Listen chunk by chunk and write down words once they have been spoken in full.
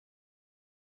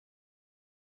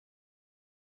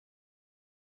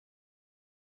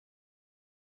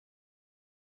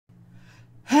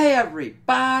Hey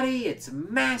everybody, it's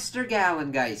Master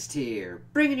Gallengeist here,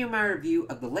 bringing you my review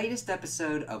of the latest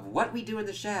episode of What We Do in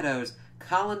the Shadows,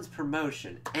 Colin's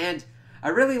promotion. And I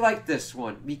really liked this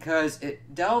one because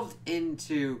it delved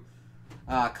into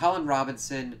Colin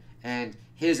Robinson and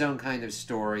his own kind of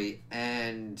story,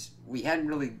 and we'd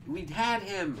had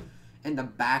him in the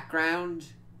background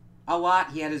a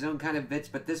lot. He had his own kind of bits,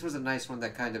 but this was a nice one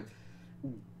that kind of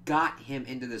got him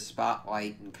into the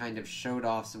spotlight and kind of showed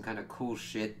off some kind of cool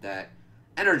shit that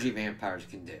energy vampires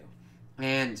can do.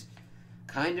 And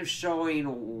kind of showing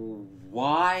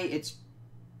why it's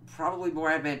probably more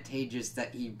advantageous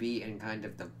that he be in kind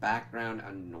of the background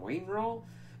annoying role,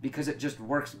 because it just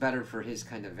works better for his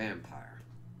kind of vampire.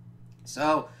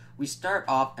 So we start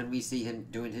off and we see him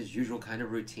doing his usual kind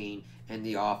of routine in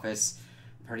the office,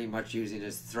 pretty much using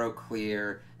his throat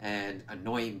clear and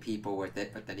annoying people with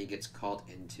it, but then he gets called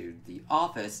into the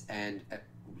office and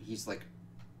he's like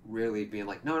really being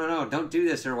like, no, don't do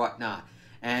this or whatnot.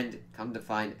 And come to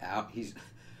find out, he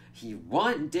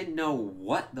didn't know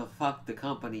what the fuck the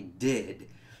company did.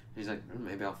 He's like,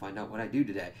 maybe I'll find out what I do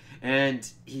today. And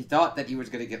he thought that he was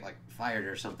going to get like fired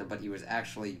or something, but he was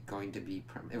actually going to be,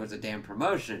 it was a damn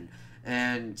promotion.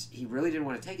 And he really didn't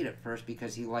want to take it at first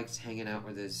because he likes hanging out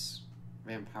with his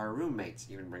vampire roommates,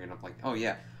 even bringing up like, oh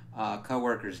yeah,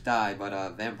 co-workers die,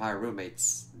 but vampire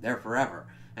roommates, they're forever.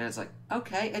 And it's like,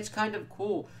 okay, it's kind of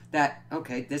cool that,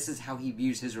 okay, this is how he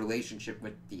views his relationship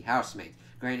with the housemates.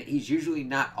 Granted, he's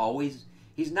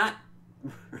not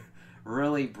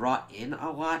really brought in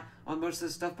a lot on most of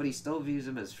the stuff, but he still views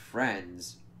them as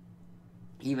friends,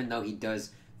 even though he does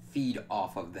feed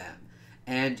off of them.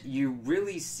 And you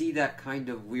really see that kind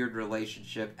of weird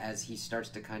relationship as he starts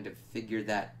to kind of figure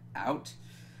that out.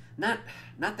 Not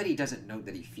that he doesn't know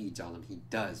that he feeds on them, he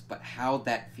does, but how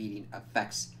that feeding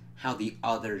affects how the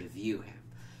others view him.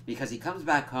 Because he comes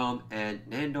back home and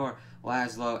Nandor,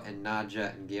 Laszlo, and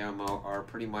Nadja and Guillermo are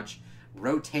pretty much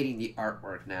rotating the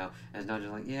artwork now, as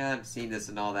Nadja's like, yeah, I've seen this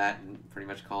and all that, and pretty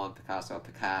much calling Picasso a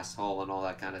Picasso and all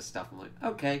that kind of stuff. I'm like,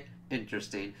 okay,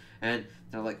 interesting. And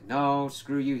they're like, no,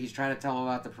 screw you, he's trying to tell him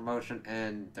about the promotion,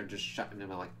 and they're just shutting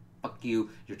him out like, fuck you,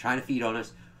 you're trying to feed on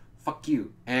us, fuck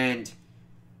you. And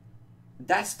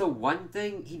that's the one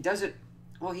thing he doesn't,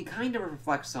 well, he kind of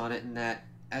reflects on it in that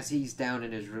as he's down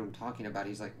in his room talking about it,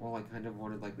 he's like, well, I kind of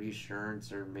wanted like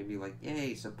reassurance or maybe like,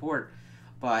 yay, support.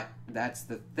 But that's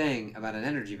the thing about an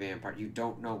energy vampire. You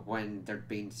don't know when they're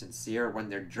being sincere, when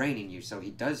they're draining you. So he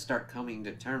does start coming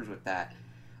to terms with that,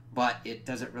 but it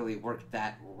doesn't really work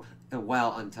that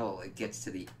well until it gets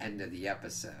to the end of the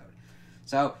episode.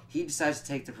 So he decides to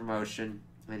take the promotion,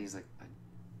 and he's like,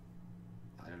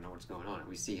 I don't know what's going on. And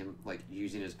we see him like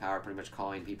using his power, pretty much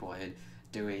calling people in,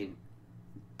 doing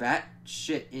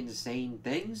batshit insane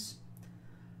things.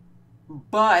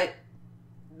 But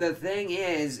the thing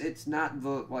is, it's not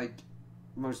the like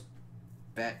most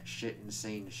batshit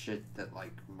insane shit that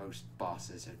like most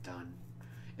bosses have done.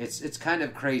 It's kind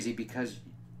of crazy because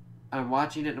I'm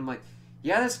watching it and I'm like,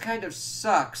 yeah, this kind of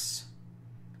sucks,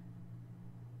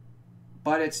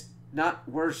 but it's not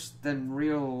worse than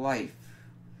real life.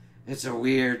 It's a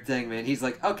weird thing, man. He's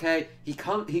like, okay, he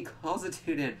calls a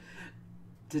dude in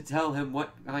to tell him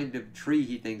what kind of tree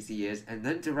he thinks he is, and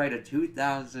then to write a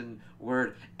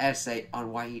 2,000-word essay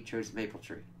on why he chose maple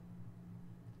tree.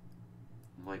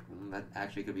 I'm like, that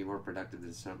actually could be more productive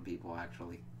than some people,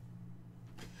 actually.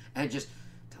 And just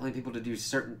telling people to do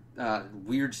certain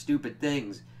weird, stupid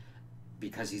things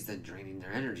because he's then draining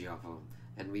their energy off of them.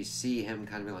 And we see him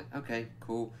kind of be like, okay,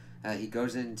 cool. He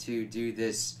goes in to do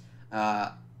this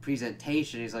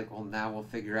presentation. He's like, well, now we'll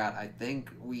figure out. I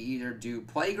think we either do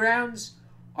playgrounds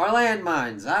or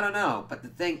landmines. I don't know. But the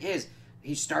thing is,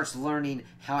 he starts learning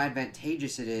how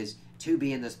advantageous it is to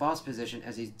be in this boss position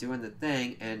as he's doing the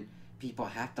thing, and people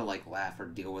have to like laugh or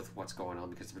deal with what's going on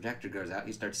because the projector goes out.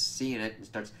 He starts seeing it and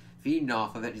starts feeding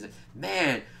off of it. He's like,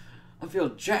 man, I feel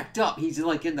jacked up. He's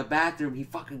like in the bathroom. He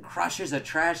fucking crushes a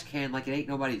trash can like it ain't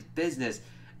nobody's business.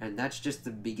 And that's just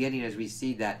the beginning as we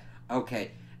see that,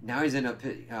 okay, now he's in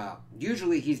a,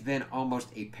 usually he's been almost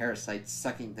a parasite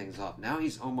sucking things off. Now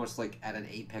he's almost like at an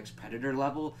apex predator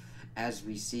level as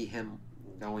we see him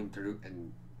going through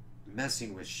and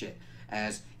messing with shit.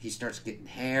 As he starts getting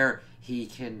hair, he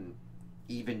can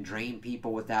even drain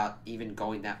people without even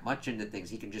going that much into things.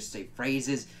 He can just say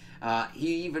phrases.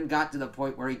 He even got to the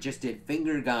point where he just did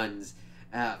finger gun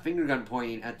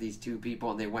pointing at these two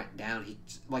people and they went down. He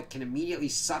like can immediately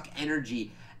suck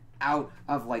energy out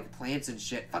of like plants and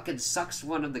shit. Fucking sucks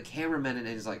one of the cameramen and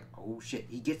is like, oh shit.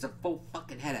 He gets a full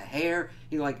fucking head of hair.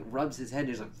 He like rubs his head and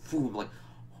he's like, boom, like,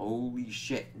 holy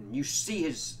shit. And you see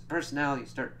his personality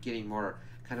start getting more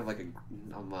kind of like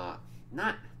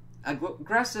not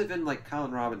aggressive in like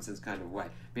Colin Robinson's kind of way,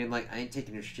 being like, I ain't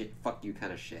taking your shit, fuck you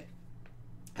kind of shit.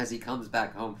 As he comes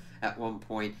back home at one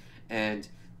point, and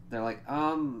they're like,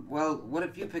 well, what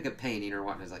if you pick a painting or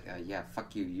what? And he's like, yeah,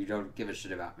 fuck you, you don't give a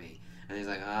shit about me. And he's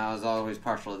like, I was always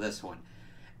partial to this one.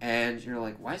 And you're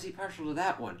like, why is he partial to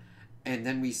that one? And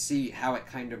then we see how it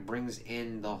kind of brings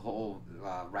in the whole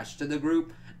rest of the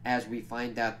group, as we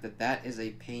find out that that is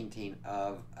a painting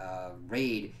of a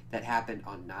raid that happened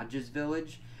on Nadja's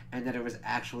village, and that it was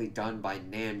actually done by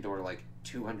Nandor like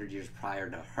 200 years prior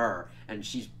to her, and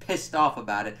she's pissed off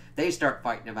about it. They start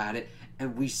fighting about it,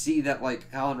 and we see that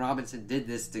like Colin Robinson did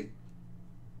this to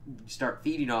start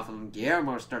feeding off of him.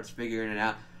 Guillermo starts figuring it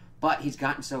out, but he's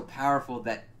gotten so powerful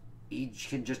that he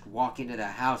can just walk into the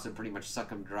house and pretty much suck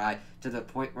them dry, to the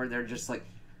point where they're just like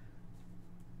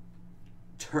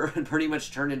pretty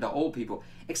much turn into old people,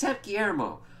 except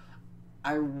Guillermo.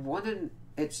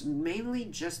 It's mainly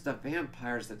just the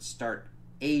vampires that start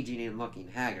aging and looking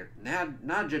haggard.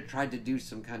 Nadja tried to do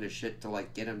some kind of shit to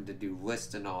like get him to do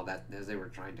lists and all that as they were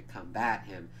trying to combat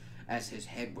him, as his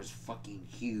head was fucking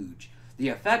huge. The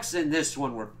effects in this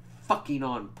one were fucking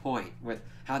on point with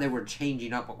how they were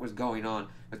changing up what was going on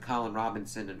with Colin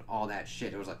Robinson and all that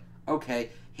shit. It was like, okay,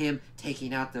 him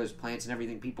taking out those plants and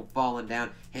everything, people falling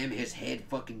down, his head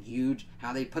fucking huge,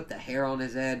 how they put the hair on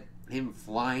his head, him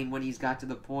flying when he's got to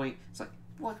the point. It's like,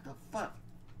 what the fuck?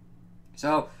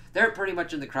 So they're pretty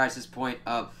much in the crisis point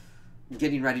of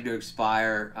getting ready to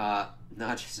expire.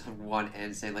 Not just on one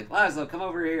end saying like, Laszlo, come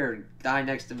over here and die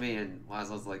next to me, and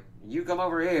Laszlo's like, you come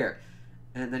over here,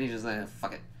 and then he's just like,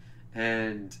 fuck it.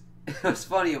 And it was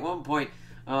funny at one point,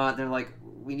 they're like,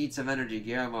 we need some energy,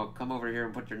 Guillermo, come over here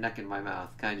and put your neck in my mouth,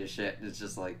 kind of shit. And it's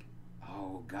just like,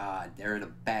 oh god, they're in a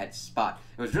bad spot.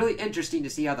 It was really interesting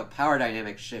to see how the power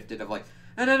dynamic shifted of like,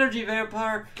 an energy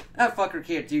vampire, that fucker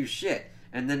can't do shit.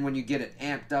 And then when you get it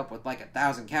amped up with like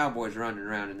 1,000 cowboys running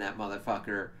around in that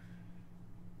motherfucker,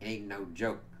 it ain't no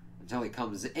joke. Until he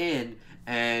comes in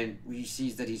and he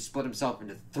sees that he split himself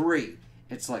into 3.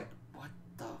 It's like, what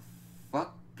the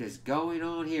fuck is going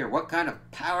on here? What kind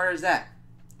of power is that?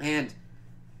 And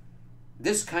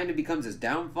this kind of becomes his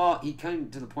downfall. He came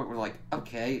to the point where like,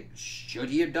 okay, should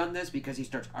he have done this? Because he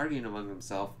starts arguing among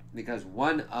himself, because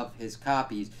one of his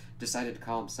copies decided to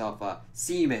call himself a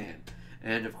Seaman.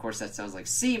 And of course that sounds like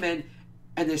semen,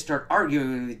 and they start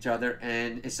arguing with each other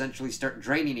and essentially start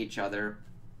draining each other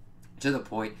to the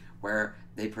point where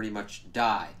they pretty much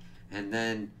die. And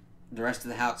then the rest of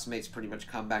the housemates pretty much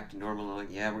come back to normal and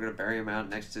like, yeah, we're going to bury him out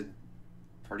next to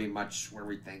pretty much where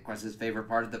we think was his favorite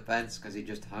part of the fence, because he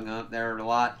just hung out there a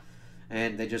lot.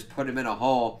 And they just put him in a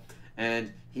hole.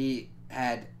 And he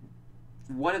had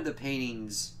one of the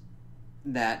paintings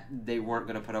that they weren't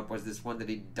going to put up was this one that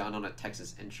he'd done on a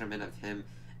Texas Instrument of him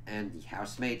and the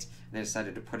housemates, and they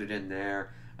decided to put it in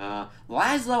there.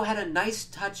 Laszlo had a nice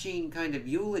touching kind of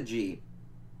eulogy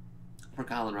for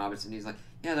Colin Robinson. He's like,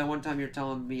 yeah, that one time you're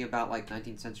telling me about like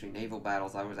 19th century naval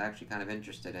battles, I was actually kind of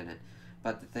interested in it,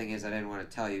 but the thing is I didn't want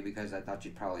to tell you because I thought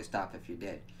you'd probably stop if you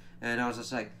did. And I was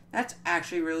just like, that's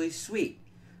actually really sweet.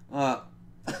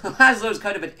 Laszlo's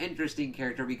kind of an interesting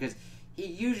character, because he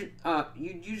usually,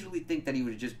 you'd usually think that he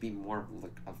would just be more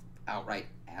like an outright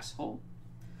asshole.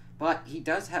 But he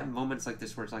does have moments like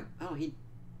this where it's like, oh, he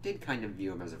did kind of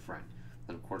view him as a friend.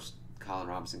 And of course, Colin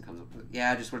Robinson comes up with,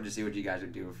 yeah, I just wanted to see what you guys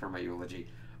would do for my eulogy.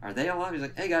 Are they alive? He's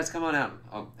like, hey guys, come on out.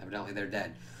 Oh, evidently they're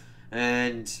dead.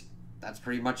 And that's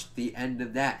pretty much the end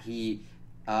of that. He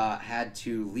had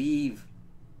to leave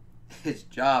his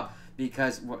job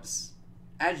because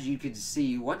as you can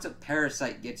see, once a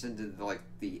parasite gets into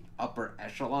the upper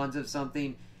echelons of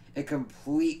something, it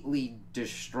completely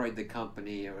destroyed the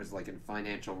company. It was like in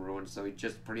financial ruin, so he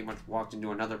just pretty much walked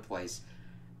into another place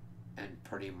and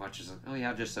pretty much is like, oh yeah,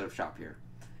 I'll just set up shop here.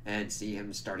 And see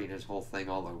him starting his whole thing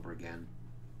all over again.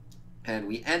 And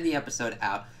we end the episode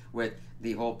out with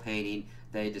the whole painting.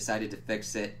 They decided to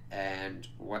fix it, and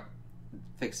what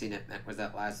fixing it meant was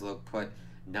that Laszlo put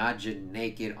Nadja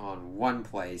naked on one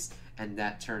place, and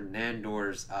that turned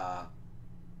Nandor's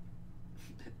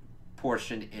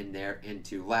portion in there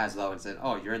into Laszlo and said,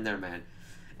 oh, you're in there, man.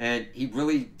 And he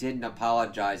really didn't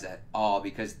apologize at all,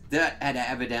 because that had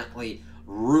evidently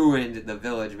ruined the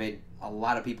village, made a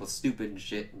lot of people stupid and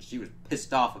shit, and she was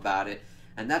pissed off about it.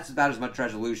 And that's about as much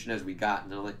resolution as we got.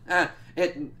 And they're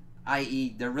like,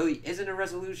 i.e., there really isn't a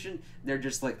resolution. They're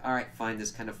just like, alright, fine,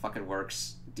 this kind of fucking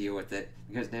works. Deal with it.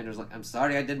 Because Nando's like, I'm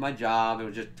sorry I did my job. It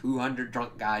was just 200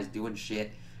 drunk guys doing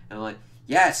shit. And I'm like,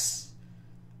 yes!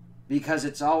 Because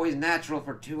it's always natural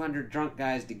for 200 drunk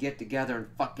guys to get together and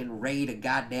fucking raid a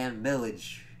goddamn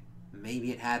village.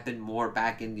 maybe it happened more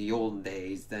back in the olden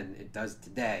days than it does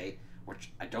today,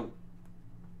 which I don't.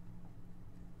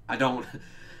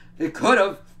 It could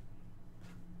have.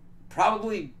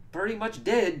 Probably pretty much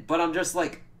did, but I'm just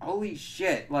like, holy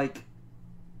shit, like,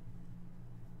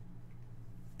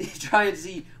 you try and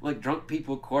see, like, drunk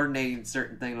people coordinating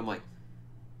certain things, and I'm like,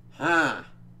 huh,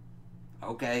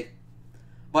 okay.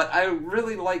 But I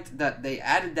really liked that they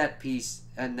added that piece,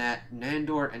 and that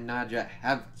Nandor and Nadja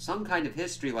have some kind of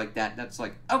history like that. That's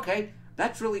like, okay,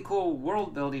 that's really cool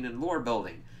world building and lore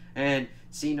building. And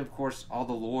seeing, of course, all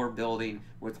the lore building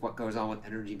with what goes on with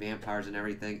energy vampires and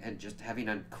everything, and just having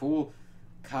a cool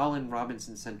Colin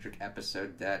Robinson-centric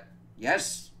episode that,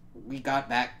 yes, we got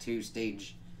back to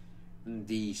stage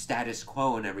the status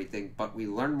quo and everything, but we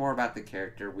learned more about the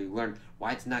character. We learned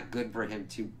why it's not good for him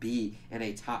to be in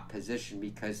a top position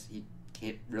because he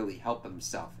can't really help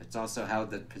himself. It's also how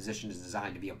the position is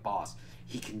designed to be a boss.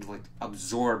 He can, like,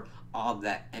 absorb all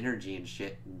that energy and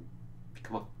shit and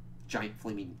become a giant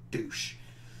flaming douche.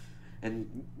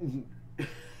 And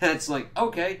that's like,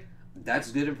 okay,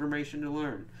 that's good information to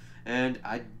learn. And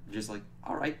I just like,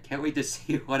 alright, can't wait to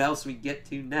see what else we get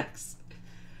to next.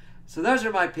 So those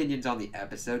are my opinions on the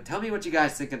episode. Tell me what you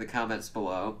guys think in the comments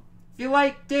below. If you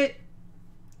liked it,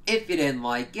 if you didn't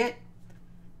like it,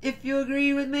 if you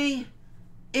agree with me,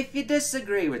 if you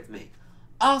disagree with me.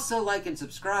 Also like and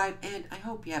subscribe, and I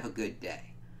hope you have a good day.